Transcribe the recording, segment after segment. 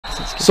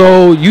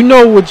So you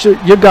know what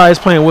your guy is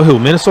playing with who?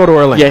 Minnesota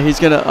or Atlanta? Yeah, he's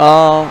gonna.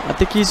 I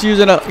think he's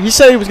using a. He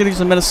said he was gonna use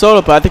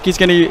Minnesota, but I think he's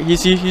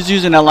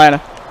using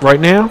Atlanta right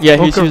now. Yeah,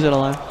 he's using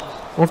Atlanta.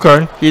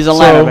 Okay. He's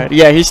Atlanta, man.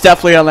 Yeah, he's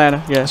definitely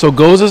Atlanta. Yeah. So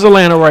G.O.A.T is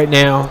Atlanta right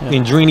now,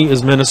 and Drini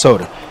is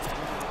Minnesota.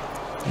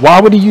 Why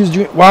would he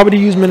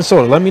use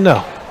Minnesota? Let me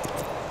know.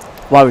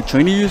 Why would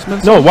Tourney use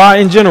Minnesota? No, why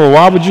in general?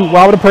 Why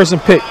would a person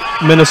pick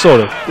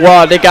Minnesota?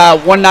 Well, they got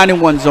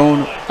 191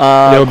 zone.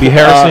 There would be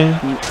Harrison.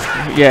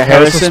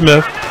 Harrison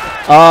Smith.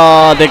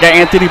 They got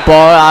Anthony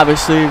Barr,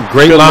 obviously.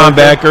 Great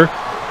linebacker.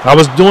 I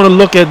was doing a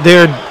look at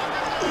their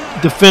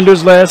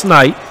defenders last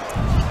night.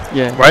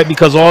 Yeah. Right,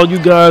 because all you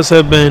guys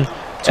have been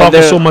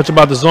talking so much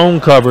about the zone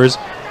covers,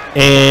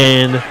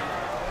 and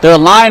their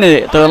line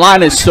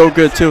is so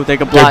good too. They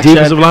can block. Their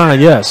defensive line,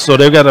 yes. So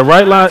they've got a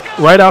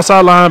right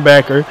outside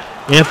linebacker,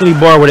 Anthony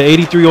Barr with an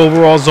 83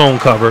 overall zone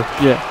cover.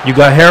 Yeah. You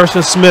got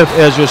Harrison Smith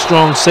as your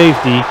strong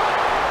safety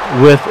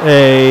with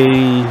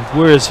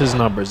where is his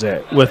numbers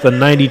at? With a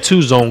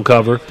 92 zone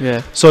cover.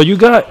 Yeah. So you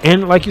got,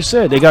 and like you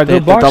said, they got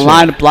good block. The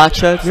line of block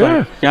checks. Yeah.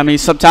 Like, I mean,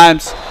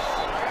 sometimes,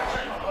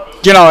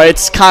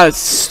 it's kind of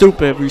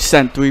stupid if we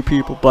send 3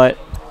 people, but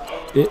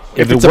if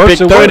it's a big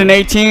 3rd and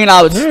 18,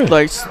 I would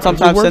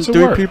sometimes send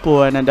 3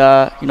 people, and then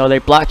they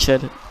block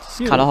check. It's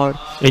kind of hard.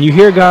 And you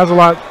hear guys a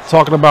lot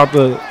talking about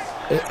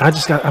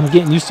I'm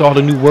getting used to all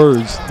the new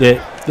words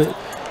that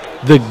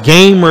the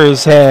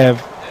gamers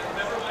have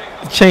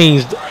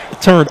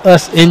turned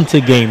us into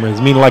gamers,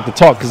 meaning like the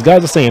talk, because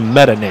guys are saying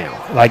meta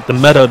now, like the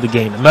meta of the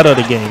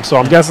game. So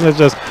I'm guessing it's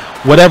just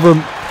whatever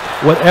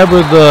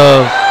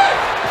the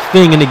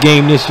thing in the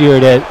game this year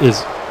that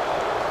is,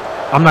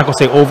 I'm not gonna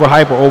say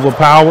overhype or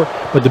overpowered,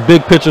 but the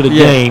big picture of the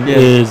game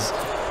is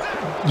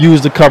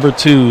use the cover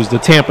 2s, the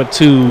Tampa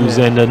 2s,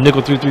 and the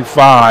nickel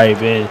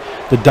 3-3-5, and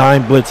the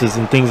dime blitzes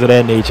and things of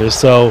that nature.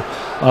 So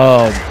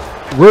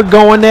we're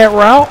going that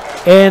route,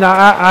 and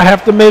I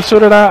have to make sure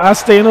that I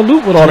stay in the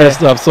loop with all that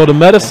stuff. So the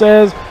meta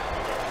says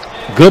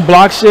good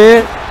block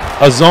shed,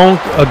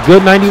 a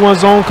good 91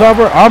 zone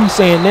cover. I'm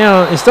saying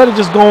now, instead of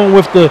just going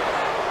with the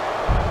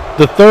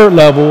 3rd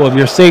level of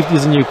your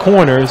safeties and your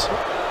corners,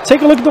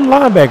 take a look at them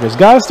linebackers.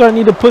 Guys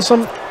need to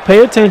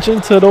pay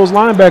attention to those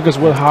linebackers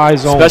with high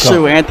zone especially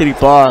cover. With Anthony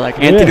Barr.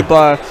 Anthony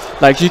Barr,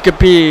 you could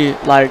be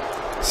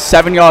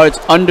 7 yards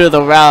under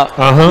the route,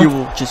 he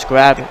will just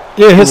grab it.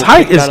 Yeah, his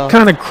height is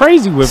kind of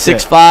crazy with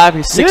 6'5".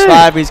 He's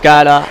 6'5". He's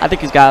got I think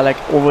he's got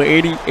over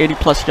 80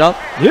 plus jump.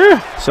 Yeah.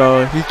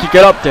 So he could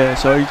get up there.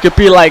 So he could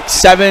be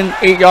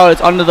 7-8 yards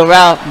under the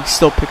route and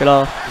still pick it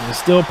off. And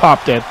still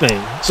pop that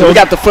thing. So we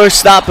got the first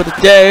stop of the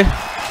day.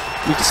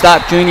 We can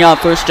stop Drini on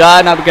first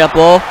drive. Now we got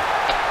ball.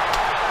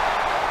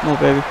 Come on,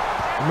 baby.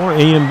 More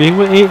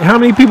EMB. How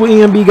many people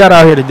EMB got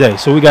out here today?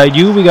 So we got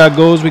you, we got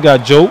G.O.A.T, we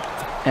got G.O.A.T.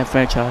 And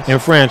franchise.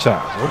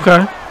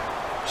 Okay.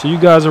 So you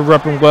guys are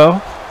repping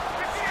well.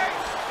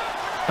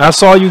 I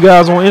saw you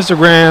guys on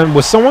Instagram.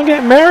 Was someone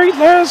getting married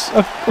last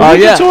week or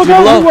 2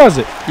 ago? Who was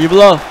it?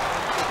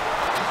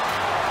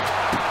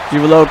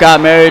 Yvelo got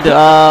married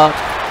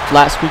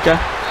last weekend.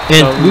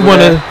 And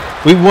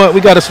so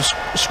we got a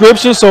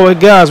subscription. So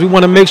guys, we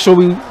want to make sure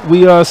we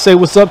say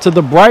what's up to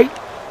the Bright.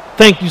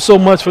 Thank you so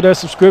much for that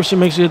subscription.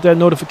 Make sure you hit that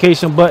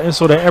notification button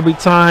so that every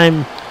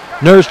time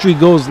Nerd Street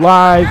goes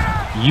live,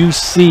 you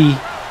see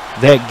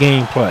that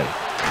gameplay.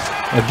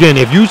 Again,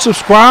 if you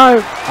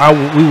subscribe,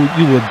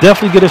 you will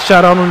definitely get a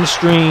shout out on the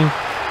stream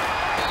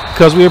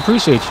because we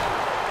appreciate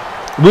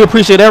you. We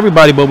appreciate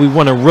everybody, but we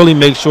want to really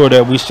make sure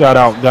that we shout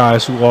out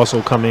guys who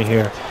also come in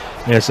here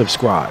and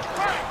subscribe.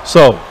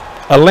 So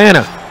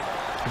Atlanta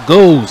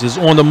G.O.A.T is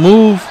on the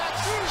move,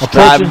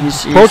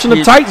 approaching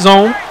the tight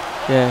zone.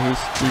 Yeah,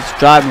 he's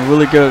driving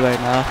really good right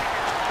now.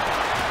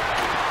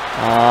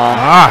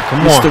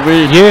 Come on. Mr.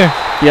 Reed. Yeah.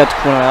 He had to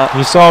corner out.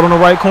 You saw it on the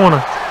right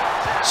corner.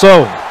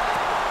 So,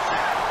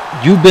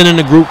 you've been in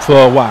the group for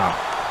a while.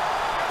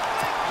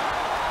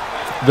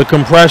 The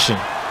compression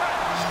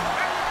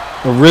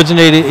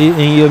originated in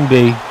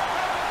EMB,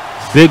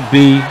 Big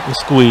B, and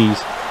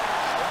Squeeze.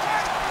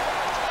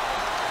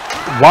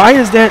 Why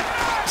is that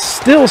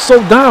still so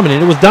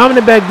dominant? It was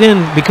dominant back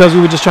then because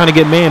we were just trying to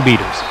get man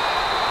beaters.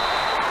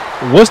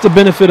 What's the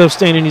benefit of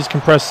staying in these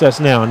compressed sets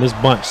now in this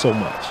bunch so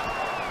much?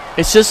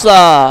 It's just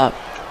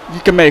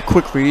you can make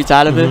quick reads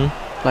out of it.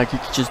 You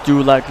can just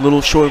do little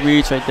short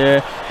reads right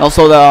there. And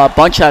also the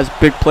bunch has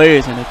big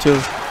plays in it too.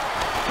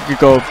 You could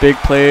go big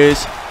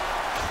plays.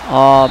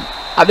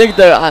 I think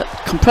the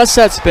compressed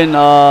set's been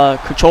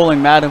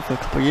controlling Madden for a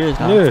couple years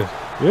now.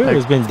 Yeah,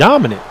 it's been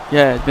dominant.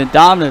 Yeah, it's been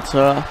dominant.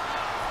 So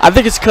I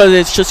think it's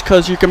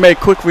because you can make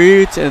quick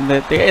reads and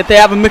they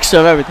have a mixture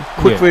of everything.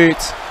 Quick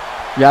reads.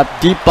 You have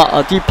deep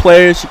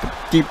plays. You can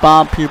deep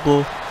bomb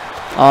people.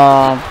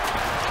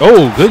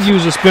 Good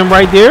user spin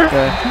right there.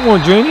 Yeah. Come on,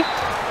 Drini.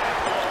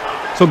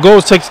 So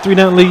G.O.A.T takes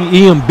 3-0 lead.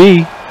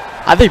 EMB.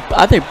 I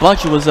think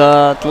Bunch was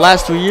the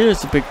last 3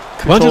 years a big.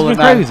 Bunch has been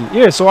crazy.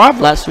 Yeah. So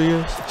last 3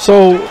 years.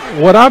 So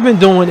what I've been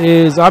doing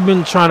is I've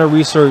been trying to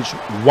research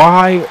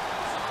why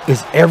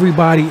is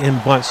everybody in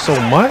Bunch so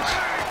much,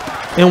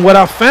 and what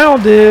I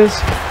found is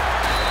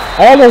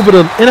all over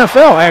the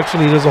NFL,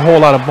 actually, there's a whole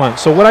lot of bunch.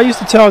 So what I used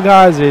to tell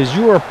guys is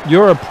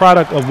you're a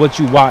product of what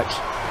you watch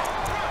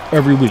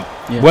every week.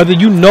 Yeah. Whether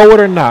you know it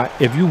or not,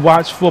 if you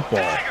watch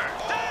football,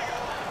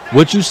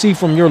 what you see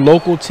from your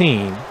local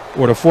team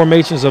or the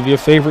formations of your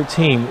favorite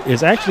team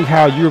is actually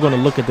how you're going to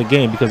look at the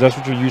game, because that's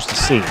what you're used to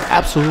seeing.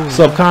 Absolutely.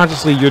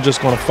 Subconsciously, you're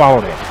just going to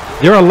follow that.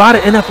 There are a lot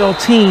of NFL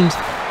teams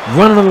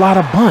running a lot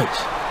of bunch.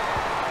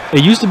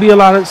 It used to be a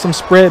lot of some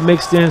spread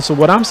mixed in. So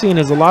what I'm seeing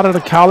is a lot of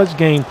the college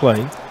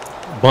gameplay,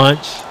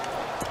 bunch,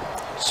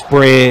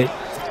 spread,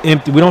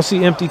 empty. We don't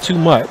see empty too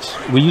much.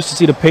 We used to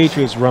see the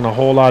Patriots run a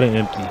whole lot of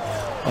empty.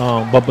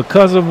 But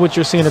because of what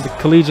you're seeing at the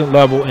collegiate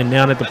level and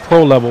down at the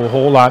pro level a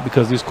whole lot,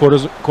 because these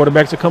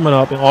quarterbacks are coming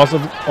up and also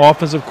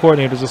offensive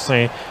coordinators are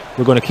saying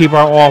we're going to keep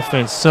our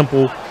offense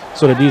simple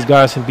so that these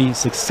guys can be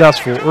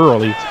successful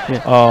early.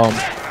 Yeah.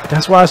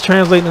 That's why it's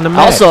translating in the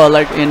match. Also,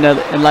 like in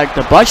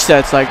the bunch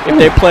sets, like if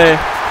they play.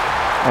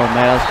 Oh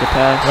man, that was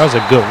a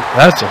good pass.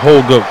 That's a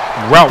whole good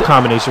route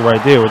combination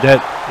right there. With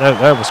that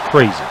was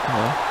crazy.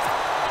 Yeah.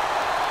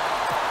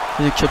 I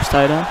think Chip's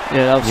tight end.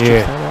 Yeah, that was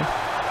Chip's tight end.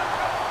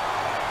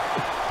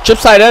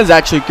 Chip's tight end is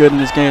actually good in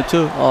this game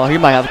too. Oh, he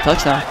might have a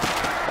touchdown.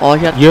 Oh,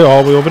 he had. Yeah,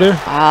 all the way over there.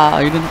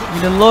 Ah, he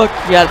didn't look.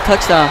 He had a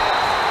touchdown.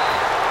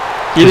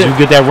 Because you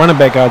get that running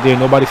back out there,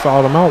 nobody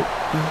fouled him out.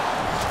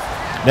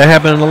 That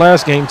happened in the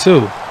last game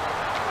too.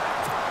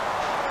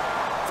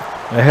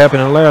 That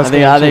happened in the last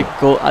game. I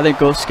think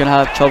Ghost is gonna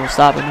have trouble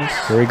stopping this.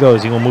 There he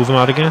goes. He gonna move him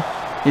out again?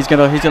 He's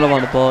gonna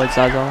run the ball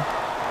inside zone.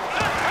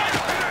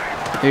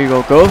 Here you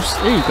go, Ghost.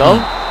 There you go.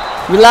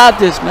 We love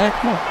this, man.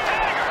 Come on.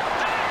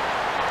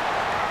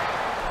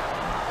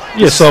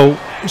 Yeah.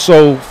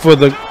 So for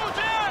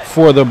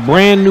the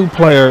brand new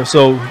player,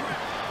 so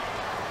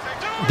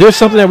there's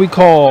something that we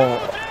call,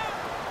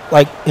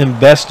 like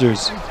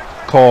investors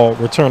call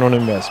return on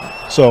investment.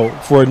 So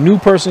for a new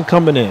person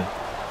coming in,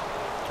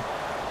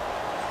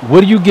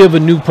 what do you give a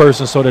new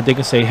person so that they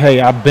can say,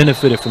 hey, I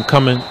benefited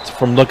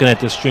from looking at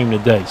this stream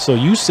today? So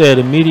you said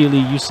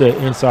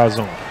inside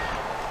zone.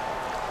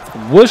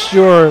 What's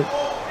your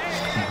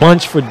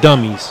bunch for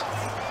dummies?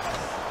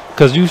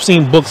 Because you've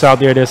seen books out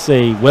there that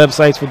say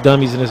websites for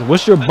dummies and this.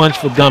 What's your bunch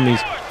for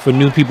dummies for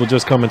new people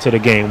just coming to the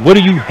game? What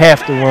do you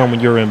have to run when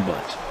you're in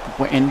bunch?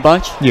 We're in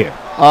bunch? Yeah.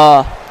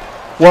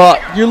 Well,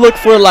 you look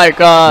for like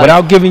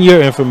without giving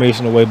your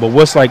information away, but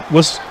what's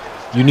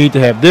you need to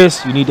have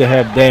this, you need to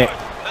have that.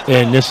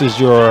 And this is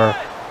your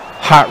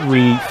hot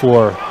read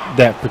for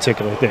that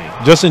particular thing.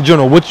 Just in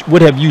general,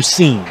 what have you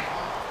seen?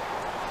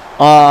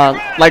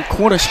 Like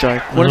corner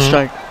strike. Corner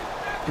strike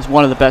is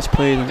one of the best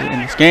plays in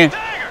this game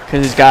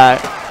because he's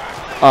got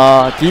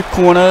deep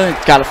corner,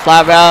 he's got a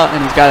flat route,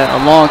 and he's got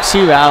a long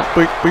C route.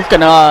 But you can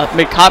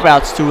make hot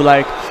routes too.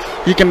 Like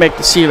you can make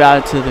the C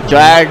route into the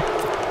drag,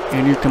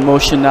 and you can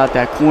motion out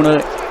that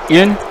corner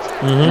in,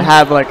 and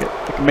have you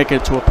can make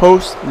it to a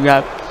post. And you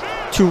have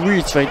two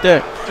reads right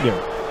there.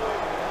 Yeah.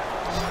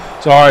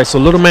 So, all right, so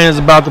little man's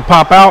about to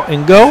pop out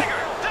and go.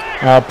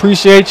 I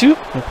appreciate you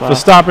for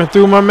stopping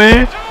through, my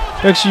man.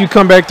 Make sure you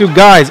come back through.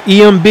 Guys,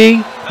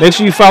 EMB, make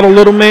sure you follow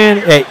little man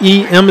at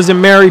EM as in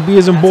Mary, B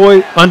as in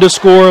boy,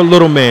 _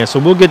 little man. So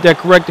we'll get that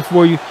corrected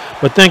for you.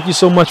 But thank you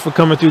so much for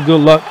coming through.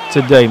 Good luck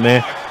today,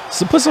 man.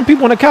 So put some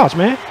people on the couch,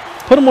 man.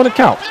 Put them on the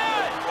couch.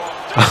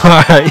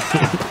 All right.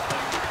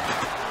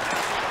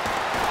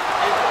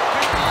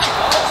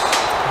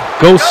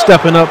 Ghost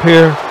stepping up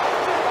here.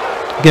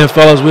 Again,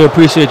 fellas, we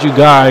appreciate you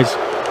guys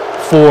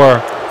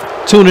for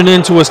tuning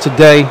in to us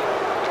today.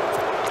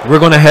 We're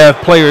going to have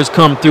players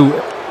come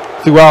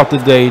throughout the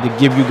day to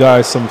give you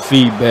guys some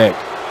feedback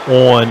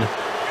on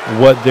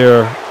what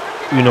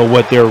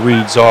their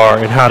reads are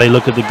and how they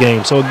look at the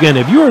game. So again,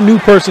 if you're a new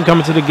person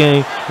coming to the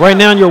game, right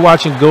now you're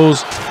watching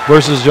Ghost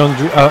versus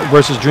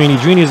Drini.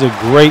 Drini is a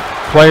great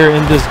player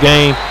in this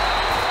game.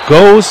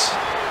 Ghost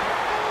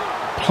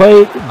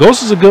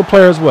is a good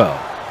player as well.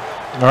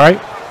 All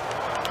right.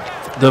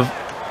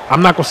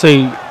 I'm not going to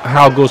say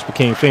how Ghost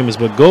became famous,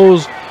 but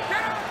Ghost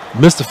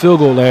missed a field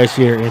goal last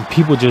year, and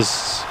people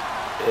just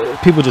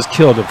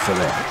killed him for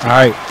that. All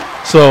right.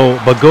 So,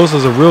 but Ghost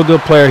is a real good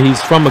player. He's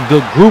from a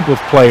good group of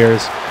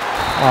players.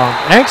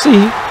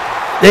 Actually,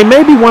 they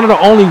may be one of the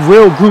only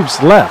real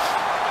groups left.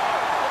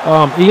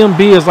 EMB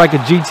is like a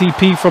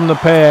GTP from the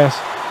past.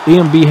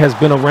 EMB has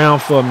been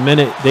around for a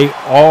minute. They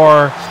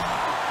are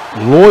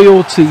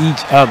loyal to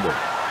each other.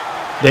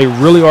 They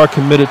really are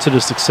committed to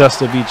the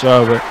success of each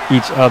other.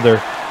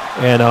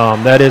 And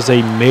that is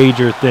a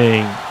major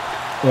thing,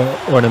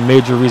 or the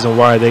major reason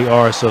why they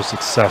are so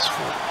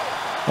successful.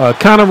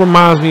 Kind of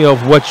reminds me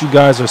of what you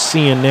guys are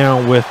seeing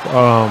now with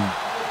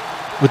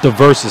the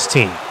Versus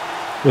team,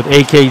 with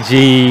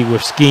AKG,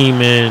 with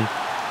Scheming.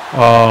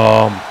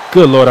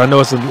 Good Lord, I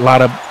know it's a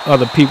lot of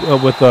other people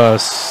with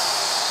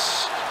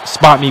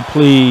Spot Me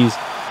Please.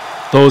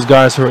 Those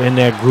guys who are in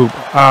that group.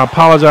 I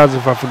apologize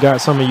if I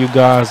forgot some of you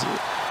guys.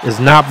 It's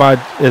not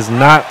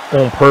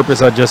on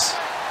purpose.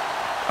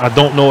 I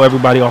don't know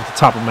everybody off the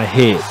top of my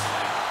head.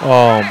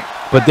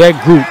 But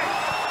that group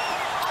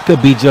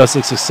could be just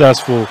as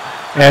successful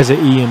as an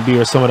EMB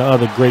or some of the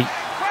other great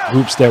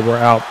groups that were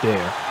out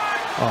there.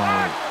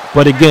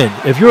 But again,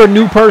 if you're a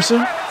new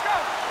person,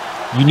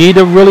 you need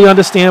to really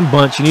understand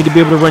bunch. You need to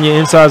be able to run your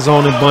inside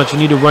zone and bunch. You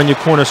need to run your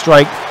corner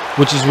strike,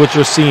 which is what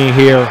you're seeing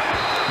here.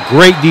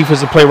 Great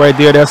defensive play right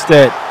there. That's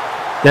that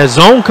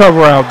zone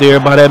cover out there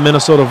by that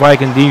Minnesota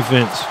Viking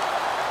defense.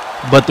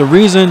 But the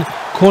reason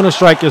corner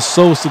strike is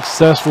so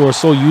successful or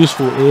so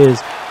useful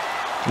is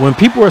when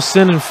people are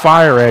sending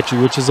fire at you,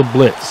 which is a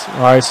blitz.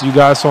 All right, so you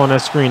guys saw on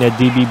that screen that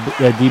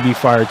DB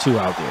fire 2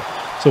 out there.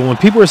 So when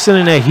people are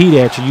sending that heat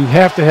at you, you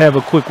have to have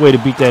a quick way to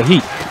beat that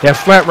heat. That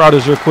flat route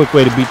is your quick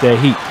way to beat that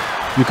heat.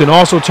 You can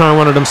also turn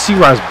one of them C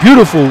routes.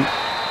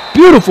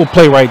 Beautiful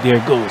play right there.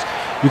 It goes.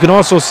 You can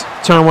also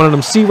turn one of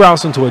them C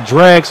routes into a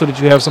drag so that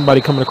you have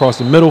somebody coming across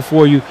the middle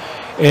for you.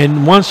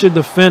 And once your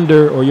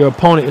defender or your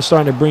opponent is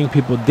starting to bring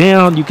people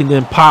down, you can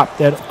then pop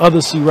that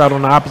other C route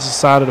on the opposite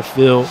side of the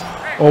field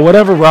or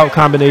whatever route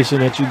combination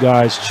that you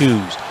guys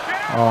choose.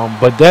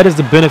 But that is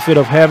the benefit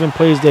of having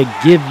plays that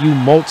give you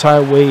multi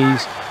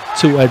ways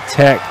to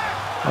attack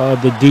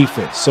the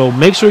defense. So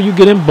make sure you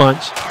get in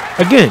bunch.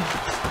 Again,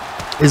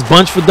 it's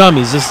bunch for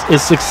dummies.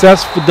 It's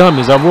success for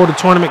dummies. I wrote a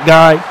tournament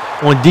guide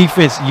on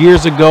defense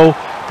years ago.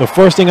 The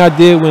first thing I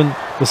did when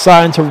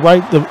deciding to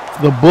write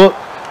the book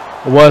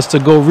was to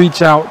go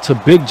reach out to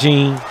Big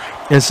Gene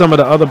and some of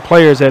the other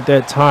players at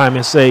that time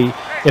and say,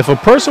 if a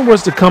person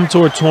was to come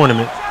to a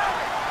tournament,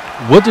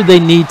 what do they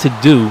need to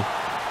do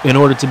in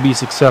order to be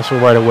successful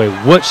right away?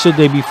 What should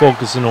they be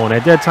focusing on?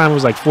 At that time, it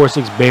was like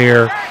 4-6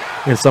 bear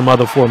and some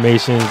other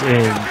formations,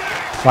 and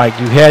like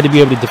you had to be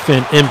able to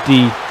defend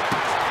empty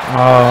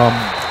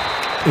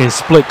and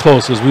split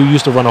close, because we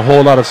used to run a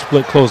whole lot of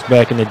split close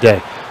back in the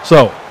day.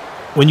 So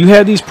when you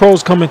have these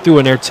pros coming through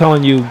and they're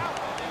telling you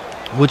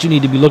what you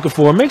need to be looking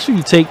for, make sure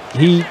you take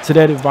heed to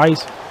that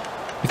advice,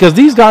 because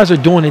these guys are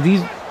doing it.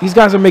 These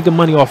guys are making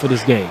money off of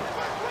this game,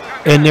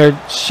 and they're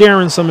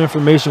sharing some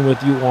information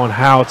with you on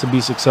how to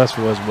be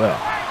successful as well.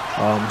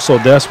 So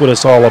that's what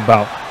it's all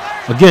about.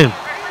 Again,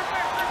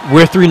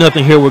 we're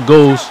 3-0 here with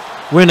Ghost.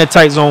 We're in that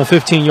tight zone,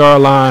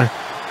 15-yard line.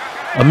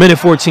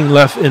 1:14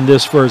 left in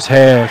this first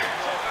half.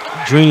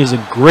 Drini is a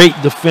great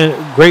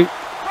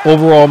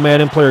overall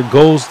Madden player.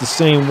 Goes the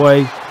same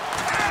way.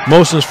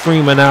 Motions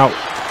Freeman out.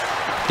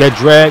 That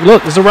drag.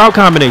 Look, it's a route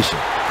combination.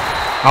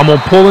 I'm going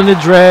to pull in the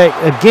drag.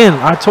 Again,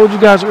 I told you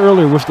guys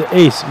earlier with the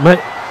ace.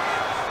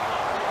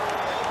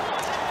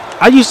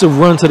 I used to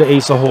run to the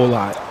ace a whole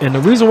lot. And the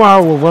reason why I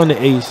would run the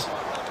ace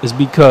is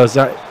because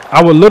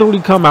I would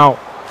literally come out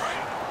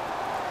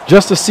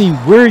just to see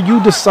where you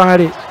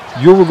decided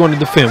you were going to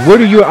defend. Where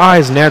do your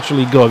eyes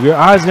naturally go? If your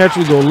eyes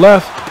naturally go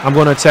left, I'm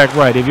going to attack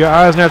right. If your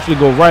eyes naturally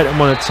go right, I'm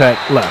going to attack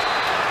left.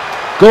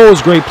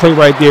 Goal's great play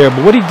right there.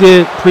 But what he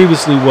did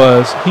previously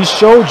was he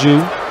showed you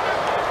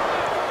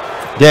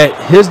that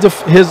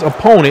his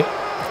opponent,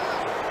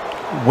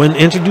 when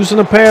introducing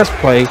a pass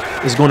play,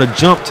 is going to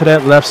jump to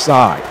that left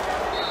side.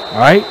 All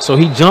right, so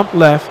he jumped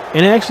left,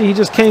 and actually he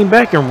just came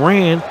back and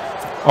ran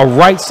a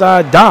right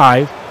side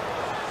dive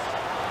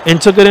and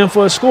took it in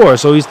for a score.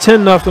 So he's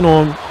 10-0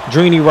 on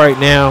Drini right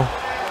now,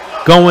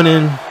 going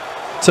in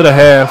to the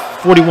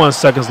half. 41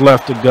 seconds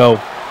left to go.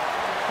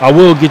 I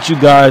will get you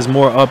guys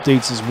more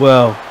updates as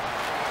well.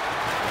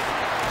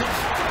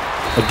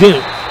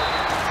 Again,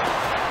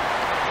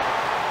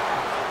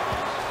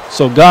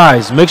 so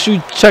guys, make sure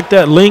you check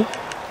that link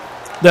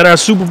that our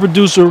super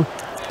producer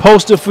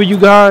posted for you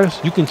guys.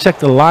 You can check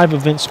the live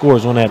event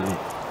scores on that link.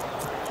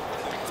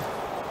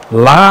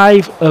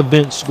 Live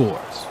event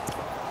scores.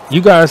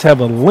 You guys have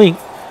a link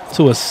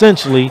to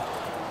essentially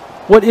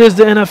what is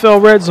the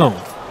NFL Red Zone.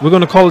 We're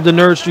going to call it the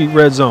Nerd Street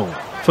Red Zone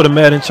for the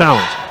Madden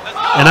Challenge.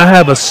 And I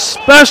have a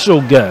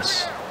special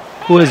guest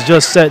who has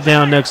just sat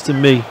down next to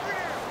me.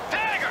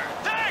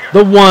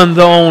 The one,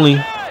 the only.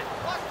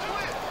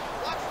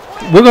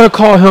 We're going to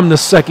call him the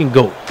second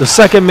GOAT. The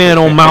second man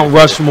on Mount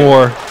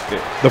Rushmore.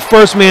 The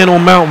first man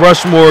on Mount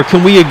Rushmore.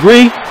 Can we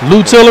agree?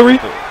 Lou Tillery?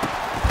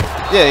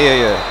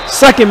 Yeah.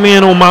 Second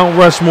man on Mount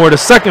Rushmore. The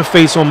second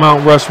face on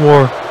Mount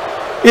Rushmore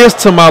is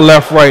to my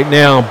left right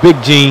now,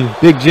 Big Gene.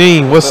 Big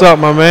Gene, what's up,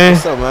 my man?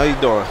 What's up, man? How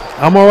you doing?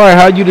 I'm all right.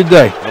 How you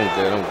today?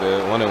 I'm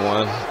good.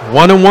 1-1.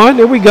 1-1.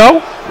 There we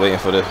go. Waiting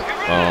for the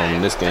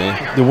this game.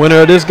 The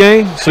winner of this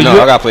game? So no,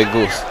 I gotta play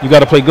Ghost. You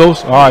gotta play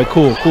Ghost? All right,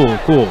 cool.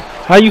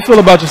 How you feel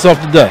about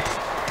yourself today?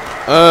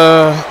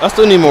 I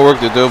still need more work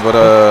to do, but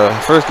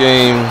first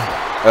game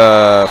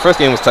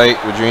was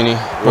tight with Drini.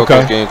 Real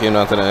close game, came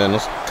down to the end.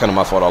 It's kind of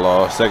my fault I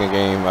lost. Second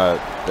game,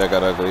 that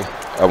got ugly.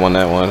 I won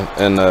that one,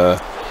 and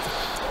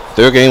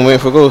third game waiting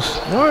for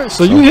Ghost. All right,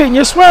 so you hitting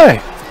your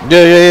swag.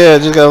 Yeah.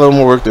 Just got a little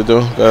more work to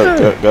do.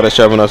 Got to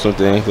sharpen up some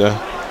things. Yeah.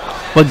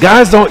 But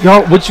guys,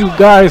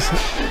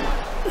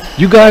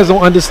 you guys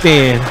don't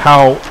understand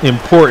how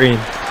important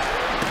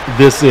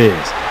this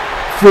is.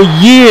 For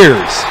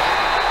years,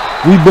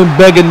 we've been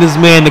begging this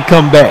man to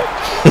come back.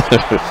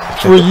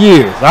 For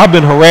years, I've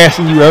been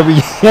harassing you every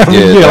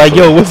year. Like,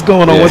 yo, what's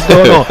going on? What's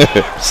going on?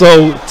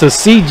 So to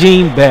see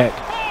Gene back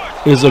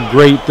is a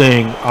great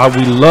thing.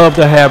 We love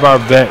to have our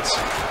vets,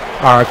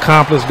 our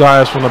accomplished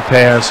guys from the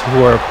past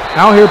who are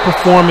out here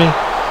performing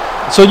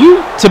So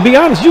you, to be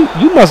honest,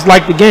 you must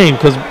like the game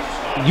because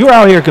you're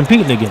out here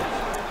competing again.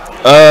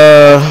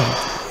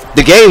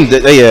 The game,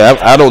 yeah,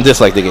 I don't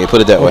dislike the game.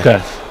 Put it that way. Okay.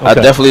 I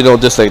definitely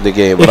don't dislike the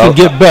game. But it can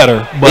get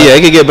better. But yeah,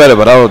 it can get better,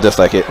 but I don't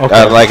dislike it. Okay.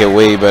 I like it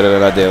way better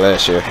than I did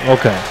last year.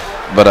 Okay.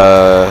 But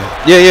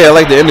yeah, I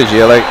like the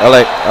energy. I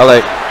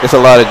like. It's a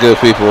lot of good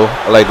people.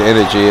 I like the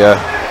energy.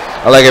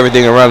 I like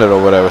everything around it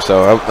or whatever.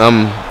 So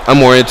I'm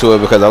more into it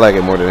because I like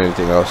it more than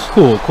anything else.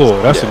 Cool.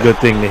 That's a good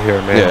thing to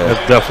hear, man. Yeah.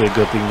 That's definitely a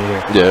good thing to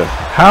hear. Yeah.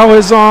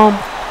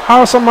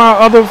 How some of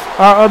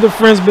our other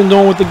friends been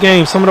doing with the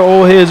game? Some of the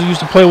old heads who used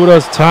to play with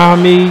us,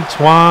 Tommy,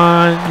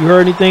 Twine. You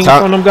heard anything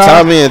from them guys?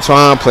 Tommy and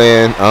Twine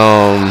playing.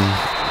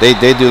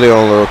 They do their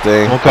own little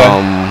thing.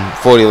 Okay.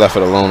 40 left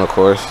it alone, of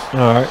course.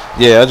 All right.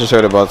 Yeah, I just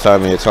heard about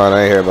Tommy and Twine.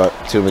 I ain't heard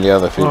about too many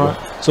other people. All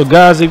right. So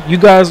guys, if you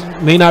guys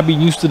may not be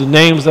used to the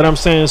names that I'm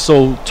saying,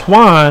 so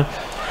Twine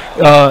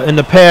in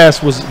the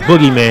past was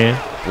Boogeyman.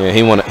 Yeah,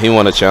 he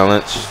won a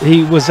challenge.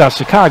 He was out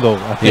Chicago,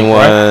 I think. He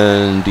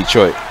won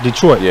Detroit.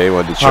 Yeah, he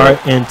won Detroit. All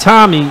right, and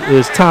Tommy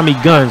is Tommy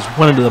Guns,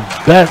 one of the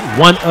best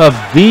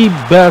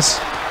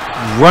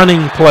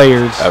running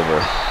players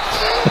ever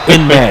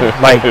in Madden.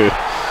 Like,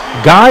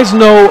 guys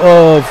know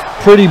of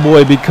Pretty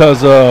Boy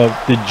because of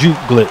the juke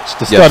glitch,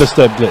 the stutter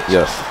step glitch.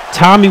 Yes.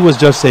 Tommy was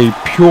just a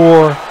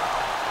pure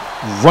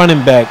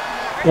running back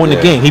on the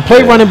game. He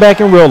played running back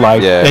in real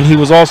life, and he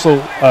was also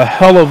a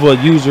hell of a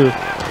user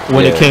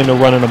when it came to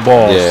running the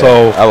ball. Yeah.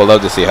 So I would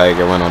love to see how he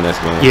can run on this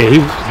game. Yeah,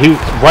 he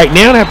right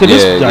now after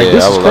this,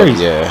 this is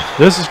crazy.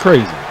 This is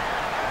crazy.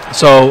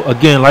 So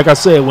again, like I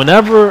said,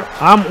 whenever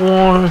I'm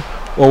on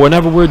or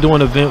whenever we're doing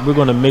an event, we're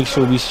going to make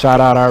sure we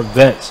shout out our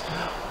vets.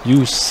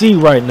 You see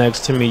right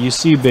next to me, you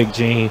see Big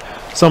Gene.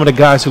 Some of the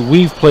guys who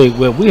we've played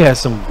with, we had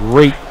some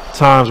great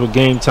times with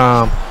Game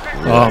Time.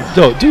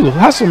 Dude,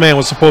 Hustle Man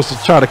was supposed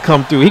to try to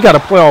come through. He got a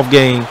playoff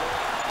game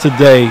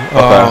today.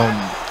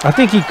 I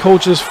think he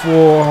coaches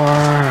for,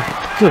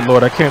 good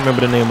Lord, I can't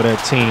remember the name of that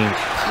team.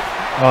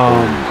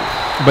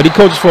 But he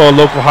coaches for a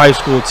local high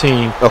school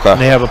team. And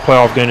they have a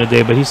playoff game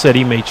today, but he said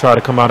he may try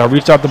to come out. I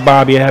reached out to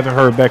Bobby. I haven't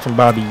heard back from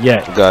Bobby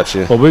yet.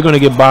 Gotcha. But we're going to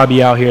get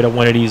Bobby out here to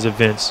one of these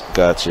events.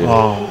 Gotcha.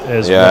 Well.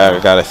 I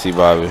got to see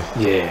Bobby.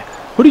 Yeah.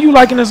 Who do you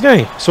like in this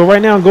game? So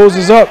right now, goals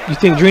is up. You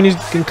think Drini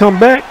can come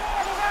back?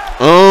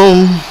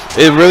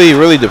 It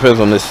really depends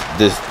on this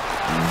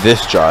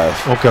drive.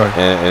 Okay.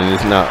 And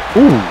it's not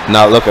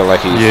looking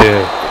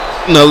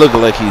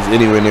like he's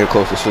anywhere near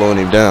close to slowing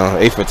him down.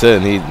 8 for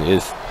 10. He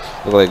is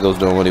look like goes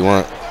doing what he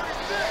wants.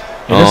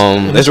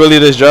 It's really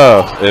this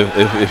job.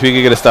 If he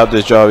could get to stop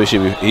this job,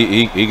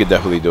 he could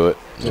definitely do it.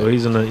 So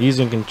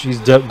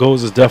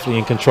goals is definitely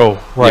in control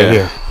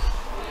here.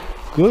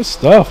 Good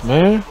stuff,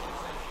 man.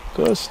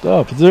 Good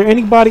stuff. Is there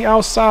anybody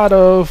outside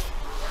of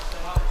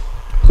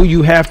who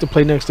you have to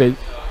play next day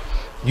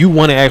you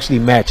want to actually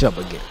match up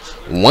against?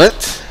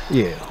 Want?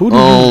 Yeah. Who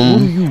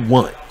do you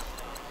want?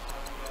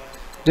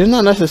 There's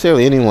not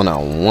necessarily anyone I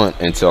want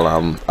until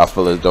I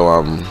feel as though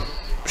I'm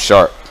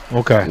sharp.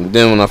 Okay. And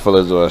then when I feel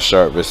as though I'm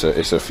sharp, it's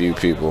a few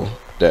people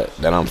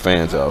that I'm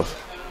fans of.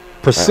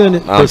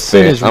 Percentage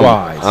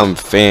wise. I'm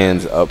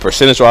fans of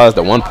percentage wise.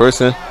 The one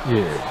person.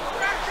 Yeah.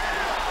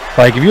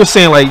 Like if you're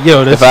saying like,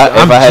 yo, this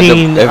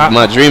if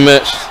my dream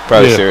match,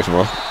 probably Serious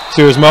Mo.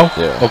 Serious Mo?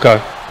 Yeah.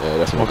 Okay. Yeah,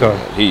 that's my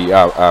dream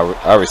match.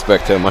 I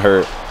respect him. I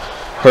heard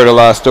a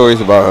lot of stories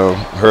about him.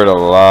 Heard a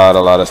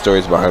lot of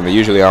stories about him. And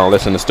usually I don't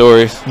listen to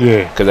stories.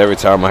 Yeah. Because every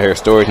time I hear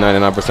stories,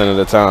 99% of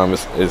the time,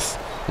 it's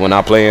when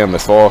I play him,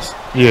 it's false.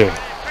 Yeah.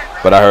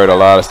 But I heard a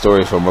lot of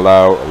stories from a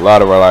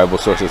lot of reliable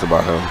sources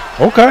about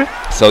him. Okay.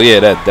 So yeah,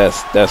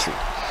 that's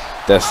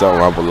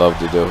something I would love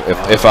to do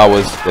if I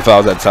was at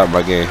the top of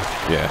my game.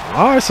 Yeah.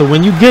 All right. So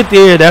when you get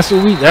there, that's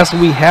what we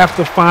have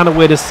to find a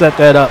way to set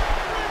that up.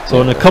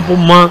 So in a couple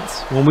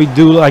months, when we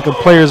do like a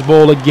Players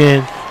Bowl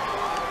again,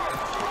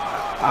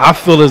 I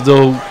feel as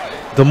though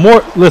the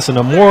more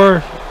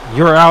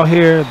you're out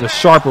here, the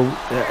sharper.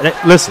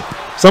 Listen,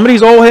 some of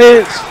these old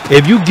heads,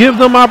 if you give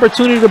them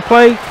opportunity to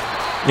play,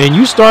 and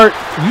you start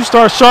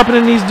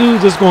sharpening these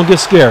dudes, it's gonna get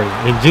scary.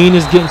 And Gene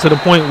is getting to the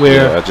point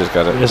where I just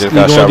got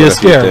sharpen a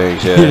few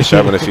things. Yeah,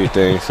 sharpen a few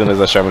things. As soon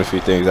as I sharpen a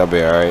few things, I'll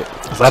be all right.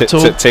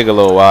 Take a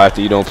little while after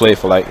you don't play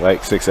for like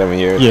 6-7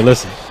 years. Yeah,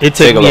 listen, it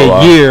takes me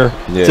a year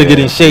to get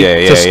in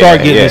shape to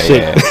start getting in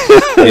shape.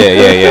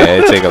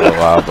 It take a little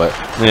while, but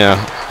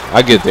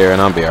I get there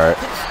and I'll be all right.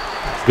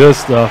 Good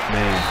stuff,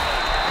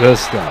 man. Good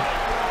stuff.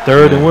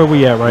 Third, and where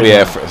we at right now? We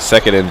at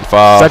 2nd and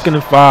 5. 2nd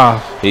and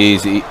 5.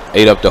 He's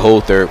ate up the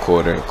whole third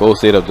quarter.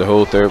 Ghost ate up the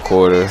whole third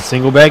quarter.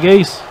 Single back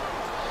ace.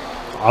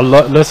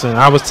 Listen,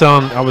 I was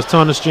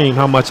telling the stream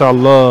how much I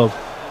love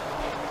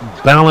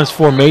balanced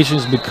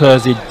formations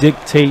because it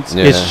dictates.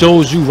 It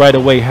shows you right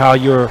away how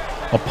your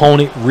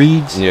opponent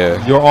reads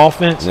your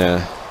offense.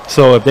 Yeah.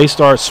 So if they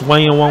start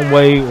swaying one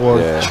way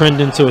or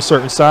trending to a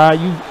certain side,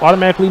 you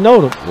automatically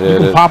know them. You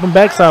can pop them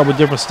backside with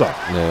different stuff.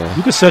 Yeah.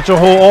 You can set your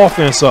whole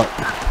offense up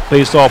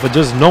based off of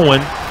just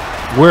knowing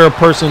where a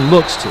person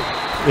looks to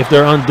if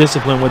they're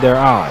undisciplined with their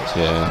eyes.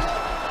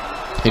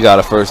 Yeah. He got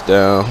a first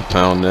down,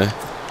 pounding.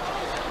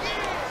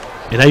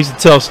 And I used to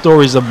tell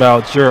stories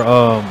about your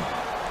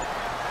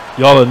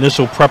y'all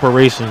initial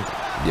preparation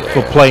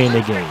for playing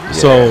the game. Yeah.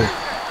 So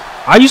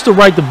I used to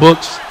write the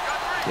books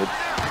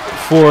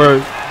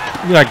for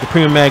like the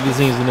premium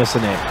magazines and this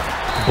and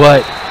that.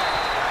 But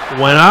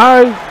when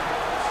I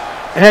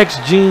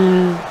asked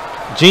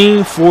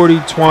Gene, 40,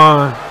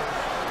 Twan,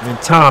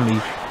 and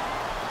Tommy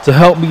to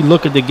help me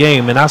look at the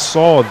game, and I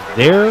saw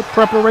their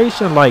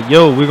preparation, like,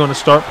 yo, we're gonna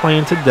start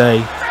playing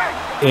today,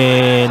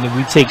 and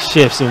we take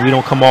shifts and we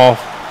don't come off.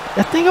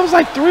 I think it was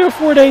like 3 or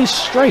 4 days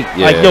straight.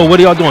 Yeah. Like, yo, what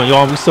are y'all doing?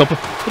 Y'all, we still play.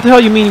 What the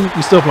hell you mean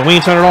we still playing? We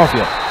ain't turned it off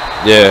yet.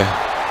 Yeah.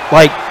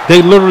 Like,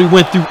 they literally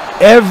went through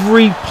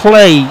every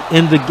play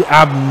in the game.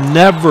 I've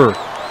never,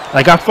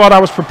 like, I thought I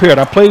was prepared.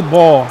 I played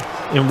ball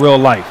in real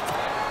life.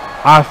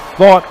 I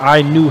thought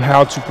I knew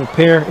how to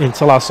prepare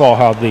until I saw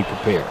how they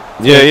prepared.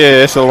 Yeah,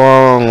 it's a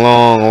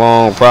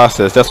long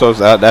process. That's what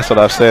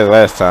I've said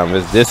last time.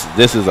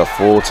 This is a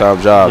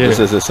full-time job. Yeah. This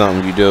isn't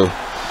something you do.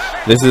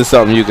 This is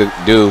something you could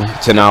do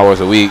 10 hours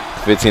a week,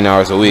 15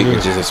 hours a week,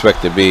 and just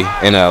expect to be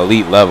in an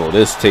elite level.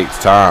 This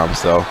takes time.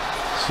 So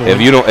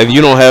if you don't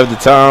have the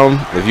time,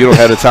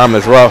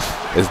 it's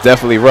rough. It's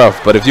definitely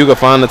rough. But if you can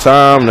find the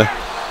time to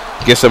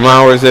get some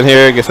hours in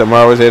here, get some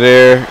hours in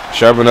there,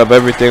 sharpen up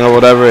everything or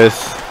whatever,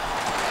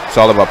 it's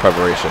all about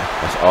preparation.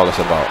 That's all it's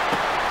about.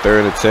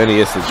 3rd and 10, he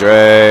hits the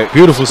drag.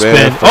 Beautiful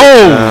spin.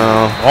 Oh,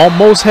 down.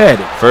 Almost had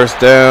it. First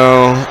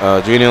down.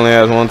 Drini only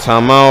has 1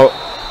 timeout.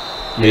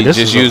 He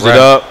just used it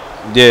up.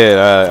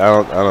 Yeah,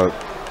 I don't.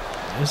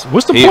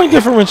 What's the point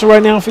differential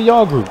right now for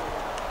y'all group?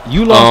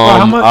 You lost by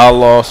how much? I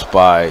lost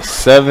by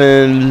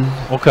 7.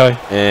 Okay.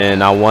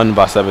 And I won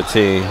by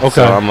 17. Okay.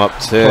 So I'm up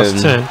 10.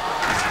 Plus 10.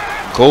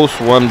 Ghost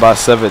won by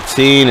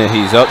 17, and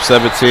he's up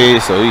 17,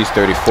 so he's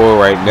 34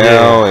 right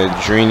now, and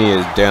Drini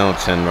is down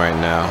 10 right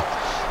now.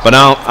 But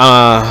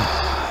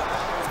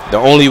the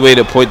only way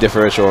the point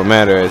differential will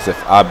matter is if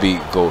I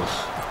beat Ghost,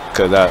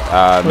 because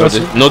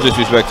no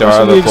disrespect to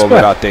our other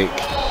opponent, I think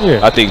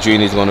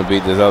Drini's going to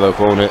beat this other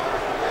opponent.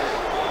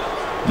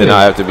 Then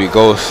I have to beat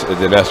Ghost, and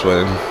then that's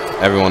when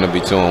everyone will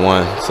be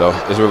 2-1. So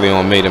it's really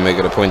on me to make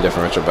it a point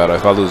differential battle.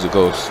 If I lose to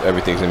Ghost,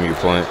 everything's in your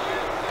point.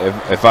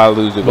 If I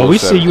lose the goal, we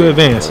see you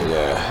advancing.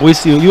 Yeah. We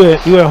see you at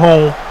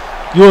home.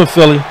 You in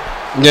Philly.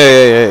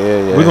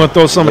 Yeah. We're gonna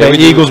throw some of that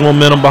Eagles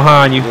momentum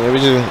behind you. Yeah, we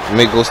just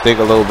make Ghost think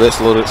a little bit,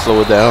 slow it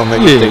down,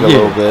 make it think a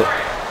little bit.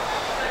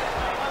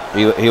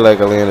 He like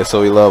Atlanta,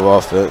 so he love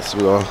offense.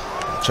 We're gonna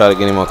try to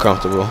get him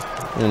uncomfortable.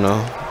 You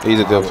know,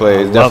 he's a good player.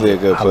 He's definitely a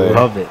good player.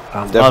 I love it.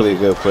 Definitely a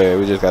good player.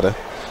 We just gotta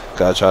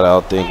try to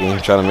outthink him,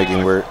 try to make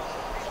him work.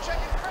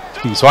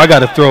 So I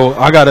gotta throw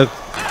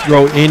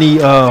any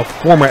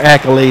former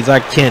accolades I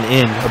can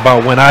in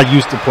about when I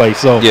used to play.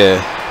 So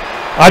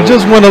I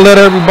just want to let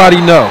everybody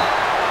know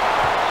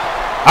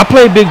I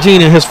played Big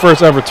Gene in his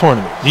first ever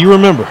tournament. Do you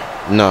remember?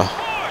 No.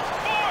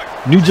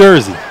 New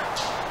Jersey,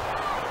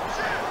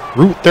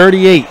 Route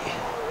 38,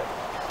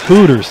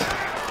 Hooters.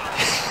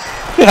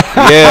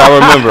 Yeah,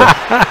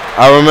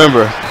 I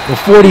remember.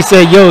 Before he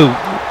said, "Yo,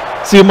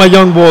 see what my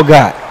young boy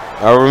got."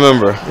 I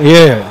remember.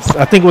 Yes,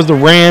 I think it was the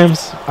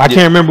Rams. I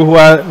can't remember who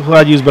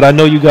I used, but I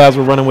know you guys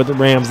were running with the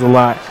Rams a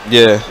lot.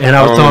 Yeah. And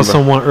I was telling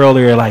someone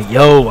earlier, like,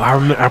 yo,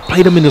 I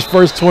played him in his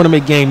first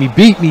tournament game. He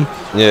beat me.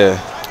 Yeah.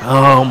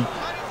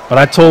 But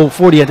I told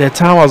 40 at that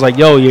time, I was like,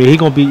 yo, he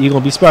gonna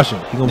be special.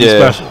 He gonna be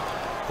special.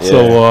 Yeah.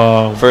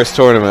 So first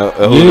tournament.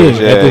 At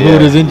the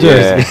Hooters in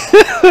Jersey.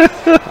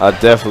 Yeah. I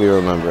definitely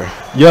remember.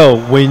 Yo,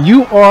 when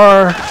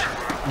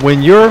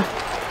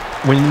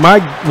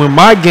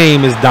my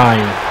game is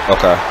dying.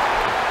 Okay.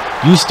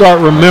 You start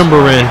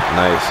remembering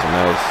nice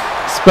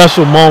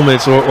special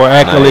moments or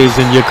accolades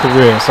in your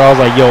career. So I was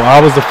like, yo,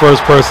 I was the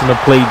first person to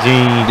play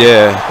Gene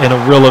in a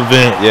real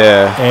event.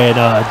 Yeah. And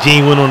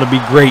Gene went on to be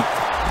great.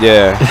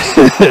 Yeah.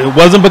 It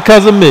wasn't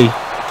because of me,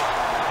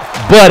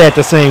 but at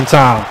the same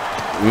time,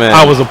 man,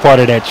 I was a part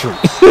of that troop.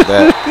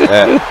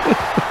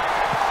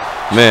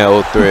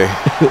 Man, 03.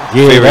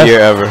 Favorite year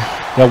ever.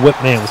 That whip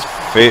man was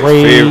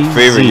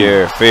favorite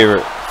year.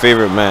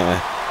 Favorite man.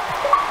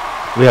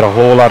 We had a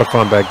whole lot of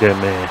fun back then,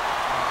 man.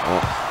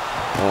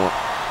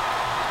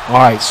 All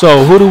right,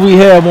 so who do we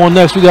have on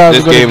next? We guys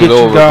are going to get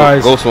you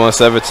guys. Ghost won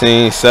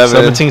 17-7.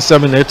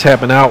 17-7, they're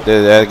tapping out.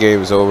 That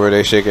game is over.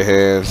 They shaking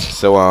hands.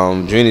 So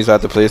Drini's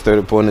about to play his third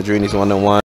opponent. Drini's 1-1.